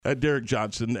Derrick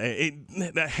Johnson.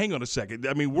 Hang on a second.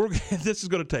 I mean, this is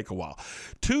going to take a while.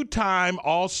 Two-time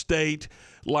All-State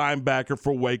linebacker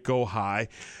for Waco High.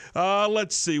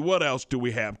 Let's see. What else do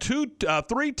we have?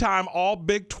 Three-time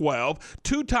All-Big 12.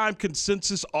 Two-time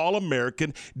Consensus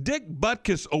All-American. Dick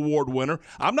Butkus Award winner.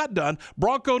 I'm not done.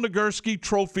 Bronco Nagurski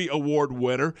Trophy Award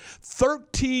winner.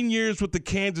 13 years with the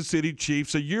Kansas City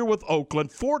Chiefs. A year with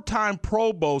Oakland. Four-time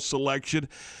Pro Bowl selection.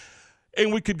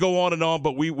 And we could go on,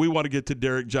 but we want to get to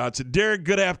Derrick Johnson. Derrick,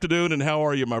 good afternoon, and how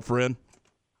are you, my friend?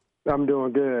 I'm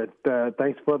doing good.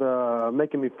 Thanks for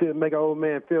make an old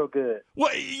man feel good.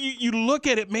 Well, you look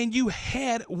at it, man, you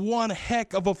had one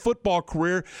heck of a football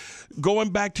career going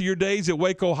back to your days at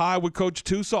Waco High with Coach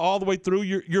Tusa all the way through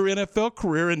your NFL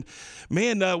career. And,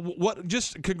 man,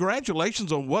 just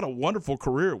congratulations on what a wonderful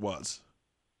career it was.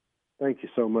 Thank you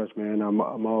so much, man. I'm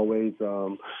always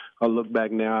I look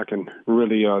back now, I can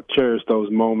really cherish those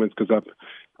moments because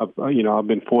I've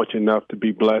been fortunate enough to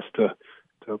be blessed to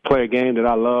play a game that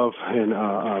I love and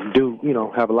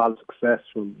have a lot of success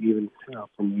from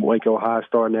Waco High,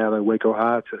 starting out at Waco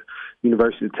High to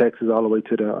University of Texas, all the way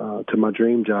to my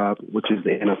dream job, which is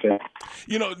the NFL.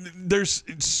 You know, there's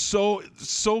so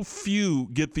few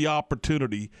get the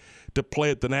opportunity to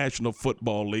play at the National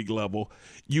Football League level.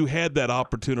 You had that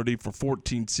opportunity for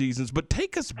 14 seasons, but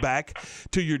take us back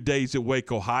to your days at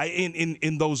Waco High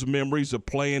in those memories of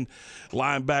playing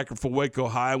linebacker for Waco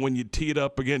High when you teed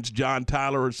up against John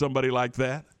Tyler or somebody like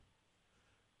that.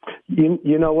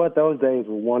 You know what? Those days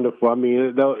were wonderful. I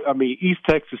mean, East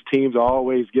Texas teams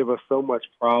always give us so much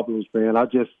problems, man. I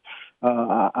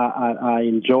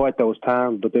enjoyed those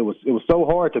times, but it was so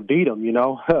hard to beat them, you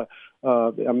know.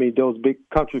 Those big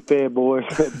country-fed boys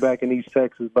back in East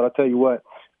Texas. But I tell you what,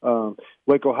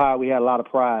 Waco High, we had a lot of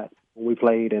pride when we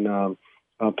played, and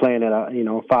playing at a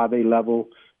 5A level.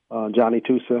 Johnny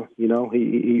Tusa,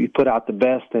 he put out the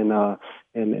best, and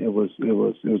it was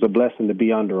a blessing to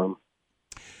be under him.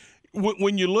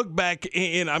 When you look back,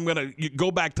 and I'm going to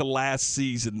go back to last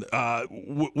season,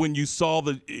 when you saw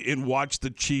and watched the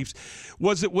Chiefs,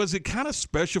 was it kind of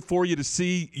special for you to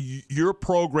see your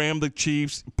program, the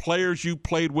Chiefs, players you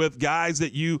played with, guys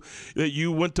that you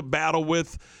went to battle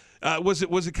with? Was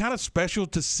it kind of special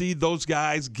to see those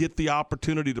guys get the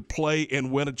opportunity to play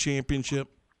and win a championship?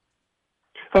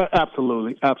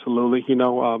 Absolutely. I've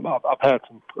had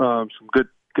some good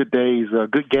days,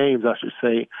 good games, I should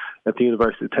say, at the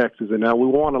University of Texas. And we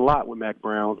won a lot with Mac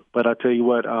Brown. But I tell you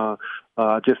what, I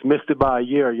just missed it by a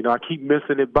year. I keep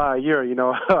missing it by a year.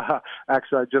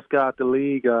 Actually, I just got out the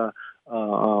league.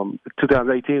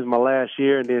 2018 is my last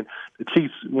year, and then the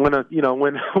Chiefs win a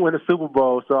Super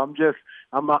Bowl. So I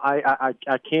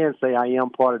can say I am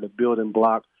part of the building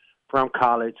block from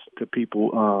college to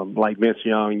people like Vince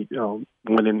Young,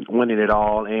 winning it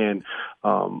all, and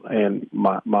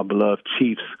my beloved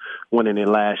Chiefs winning it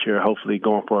last year, hopefully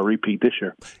going for a repeat this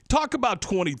year. Talk about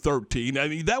 2013. I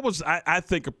mean, that was, I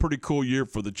think, a pretty cool year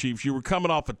for the Chiefs. You were coming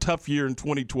off a tough year in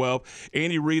 2012.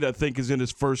 Andy Reid, I think, is in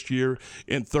his first year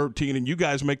in 13, and you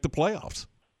guys make the playoffs.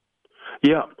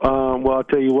 Yeah. Well, I'll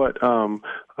tell you what,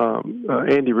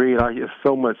 Andy Reid, there's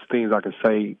so much things I can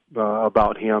say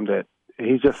about him that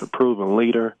he's just a proven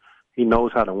leader. He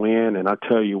knows how to win, and I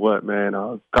tell you what, man,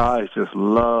 guys just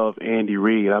love Andy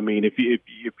Reid. I mean, if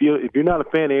you're not a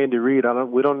fan of Andy Reid,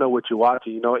 we don't know what you're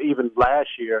watching. Even last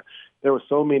year, there were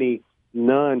so many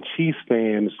non-Chiefs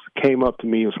fans came up to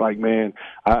me. It was like, man,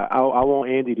 I want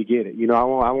Andy to get it. I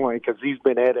want because he's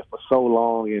been at it for so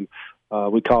long, and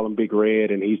we call him Big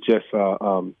Red, and he's just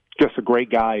a great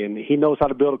guy, and he knows how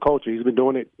to build a culture. He's been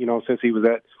doing it, since he was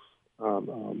at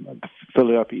the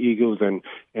Philadelphia Eagles, and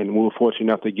we were fortunate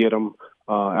enough to get him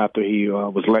after he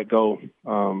was let go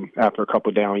after a couple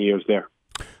of down years there.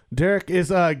 Derrick, is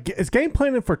game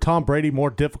planning for Tom Brady more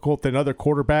difficult than other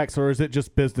quarterbacks, or is it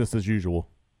just business as usual?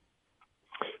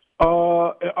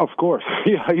 Of course.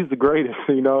 Yeah, he's the greatest.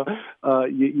 You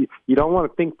don't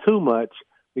want to think too much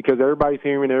because everybody's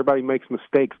hearing, everybody makes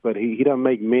mistakes, but he doesn't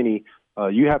make many.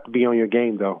 You have to be on your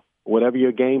game, though. Whatever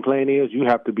your game plan is, you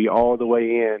have to be all the way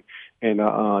in. And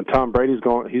Tom Brady's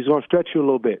going to stretch you a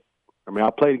little bit. I mean, I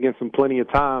played against him plenty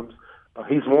of times.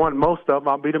 He's won most of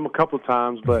them. I beat him a couple of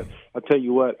times. But I'll tell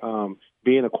you what,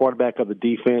 being a quarterback of the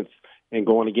defense and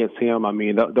going against him, I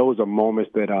mean, those are moments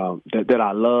that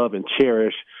I love and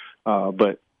cherish.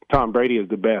 But Tom Brady is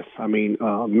the best. I mean,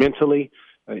 mentally,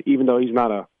 even though he's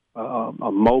not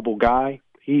a mobile guy,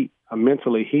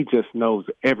 mentally, he just knows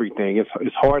everything.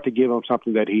 It's hard to give him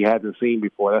something that he hasn't seen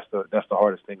before. That's the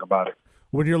hardest thing about it.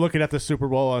 When you're looking at the Super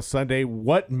Bowl on Sunday,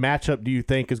 what matchup do you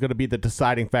think is going to be the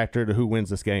deciding factor to who wins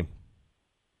this game?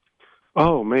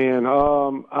 Oh man,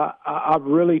 I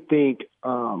really think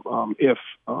if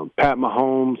Pat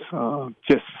Mahomes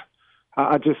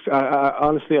I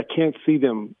honestly I can't see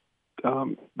them.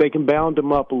 They can bound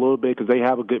them up a little bit because they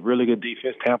have a really good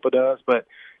defense. Tampa does, but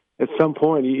at some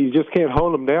point you just can't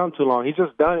hold them down too long. He's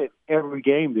just done it every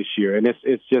game this year, and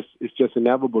it's just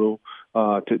inevitable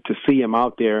to see him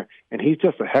out there. And he's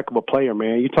just a heck of a player,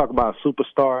 man. You talk about a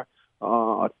superstar,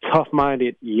 a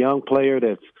tough-minded young player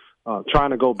that's trying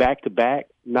to go back to back.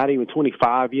 Not even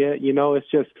 25 yet.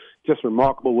 It's just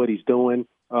remarkable what he's doing.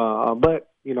 But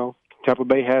Tampa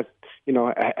Bay has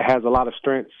a lot of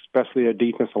strengths, especially their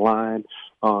defensive line,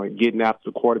 getting after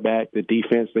the quarterback. The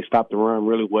defense, they stop the run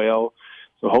really well.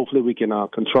 So hopefully we can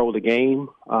control the game,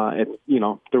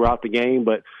 throughout the game.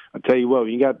 But I tell you what,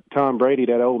 when you got Tom Brady,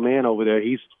 that old man over there,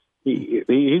 he's going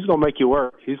to make you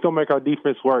work. He's going to make our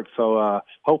defense work. So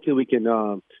hopefully we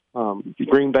can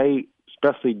Green Bay,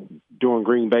 especially during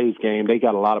Green Bay's game, they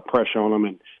got a lot of pressure on them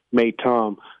and made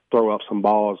Tom throw up some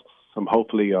balls.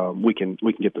 Hopefully we can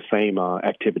get the same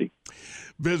activity.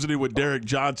 Visiting with Derrick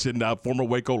Johnson, former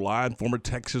Waco Lion, former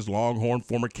Texas Longhorn,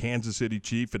 former Kansas City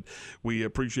Chief, and we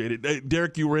appreciate it.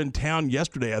 Derrick, you were in town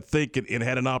yesterday, I think, and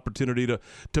had an opportunity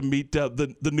to meet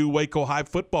the new Waco High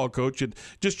football coach, and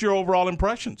just your overall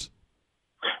impressions.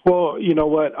 Well, you know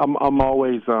what? I'm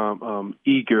always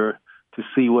eager to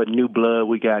see what new blood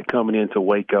we got coming into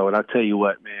Waco, and I tell you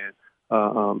what, man,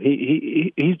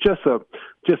 he's just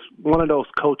one of those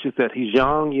coaches that he's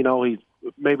young. He's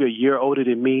maybe a year older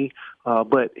than me,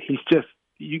 but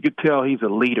you could tell he's a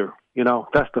leader.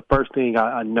 That's the first thing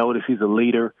I noticed. He's a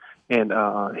leader, and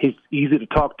he's easy to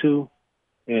talk to.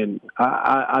 And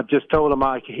I just told him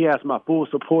he has my full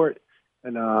support.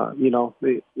 And,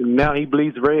 now he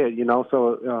bleeds red,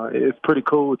 so it's pretty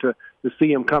cool to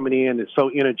see him coming in and so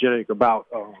energetic about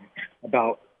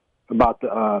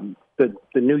the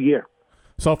new year.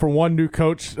 So from one new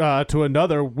coach to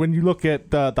another, when you look at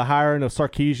the hiring of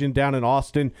Sarkisian down in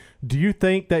Austin, do you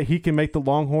think that he can make the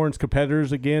Longhorns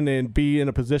competitors again and be in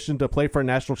a position to play for a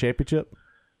national championship?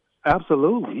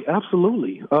 Absolutely.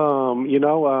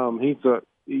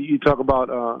 You talk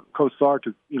about Coach Sark,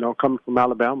 coming from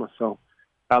Alabama. So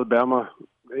Alabama,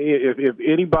 if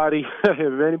anybody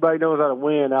knows how to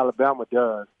win, Alabama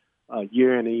does,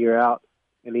 year in and year out.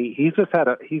 And he just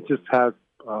has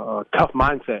a tough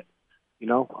mindset.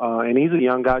 And he's a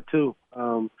young guy too.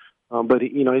 But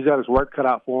he's got his work cut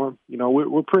out for him.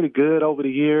 We're pretty good over the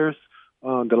years,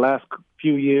 the last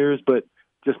few years, but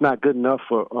just not good enough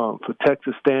for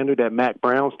Texas standard, that Mac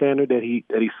Brown standard that he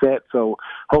set. So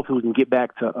hopefully we can get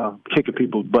back to kicking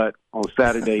people's butt on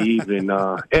Saturday evening,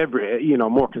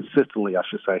 more consistently, I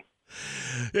should say.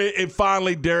 And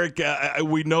finally, Derrick,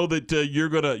 we know that you're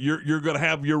gonna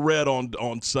have your red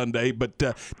on Sunday, but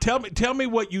tell me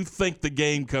what you think the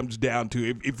game comes down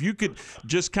to. If you could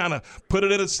just kind of put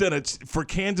it in a sentence, for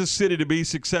Kansas City to be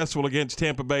successful against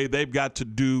Tampa Bay, they've got to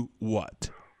do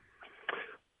what?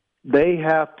 They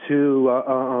have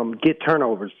to get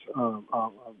turnovers,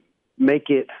 make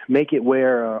it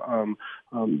where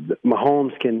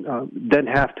Mahomes doesn't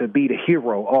have to be the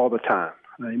hero all the time.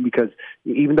 Because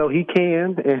even though he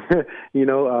can,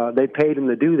 they paid him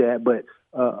to do that, but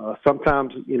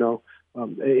sometimes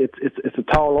it's a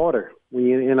tall order when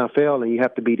you're in the NFL and you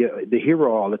have to be the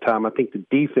hero all the time. I think the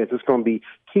defense is going to be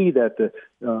key. That the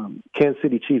Kansas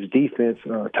City Chiefs defense,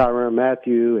 Tyrann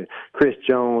Mathieu and Chris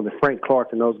Jones and Frank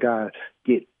Clark and those guys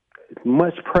get as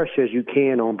much pressure as you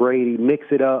can on Brady. Mix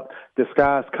it up,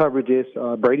 disguise coverages.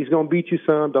 Brady's going to beat you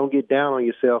some. Don't get down on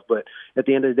yourself. But at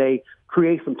the end of the day,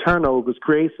 create some turnovers,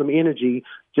 create some energy,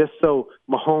 just so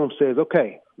Mahomes says,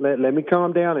 okay, let me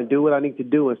calm down and do what I need to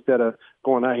do instead of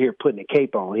going out here putting a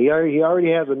cape on. He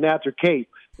already has a natural cape,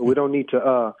 but we don't need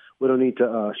to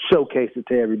showcase it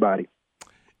to everybody.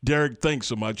 Derrick, thanks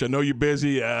so much. I know you're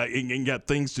busy and got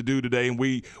things to do today, and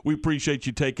we appreciate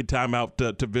you taking time out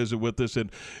to visit with us,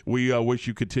 and we wish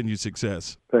you continued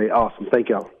success. Hey, awesome. Thank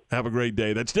y'all. Have a great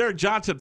day. That's Derrick Johnson.